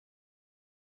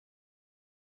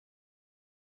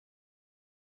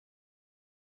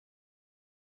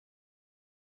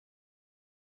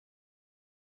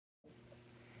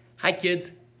Hi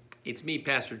kids, it's me,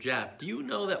 Pastor Jeff. Do you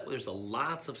know that there's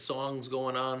lots of songs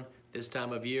going on this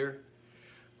time of year?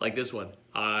 Like this one.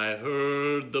 I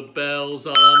heard the bells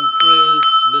on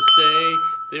Christmas Day,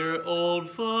 their old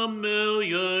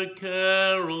familiar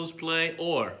carols play.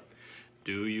 Or,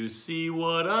 do you see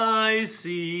what I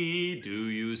see? Do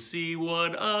you see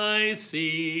what I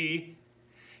see?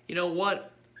 You know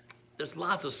what? There's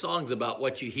lots of songs about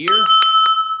what you hear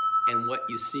and what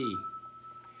you see.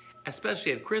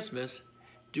 Especially at Christmas,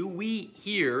 do we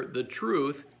hear the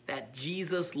truth that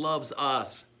Jesus loves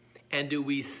us? And do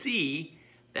we see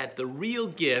that the real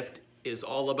gift is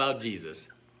all about Jesus?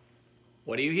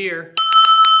 What do you hear?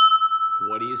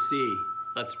 What do you see?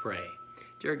 Let's pray.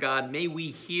 Dear God, may we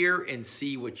hear and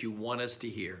see what you want us to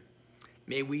hear.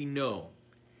 May we know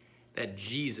that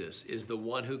Jesus is the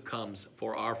one who comes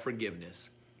for our forgiveness.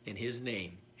 In his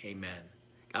name, amen.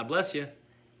 God bless you.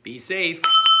 Be safe.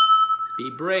 Be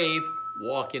brave,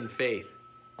 walk in faith.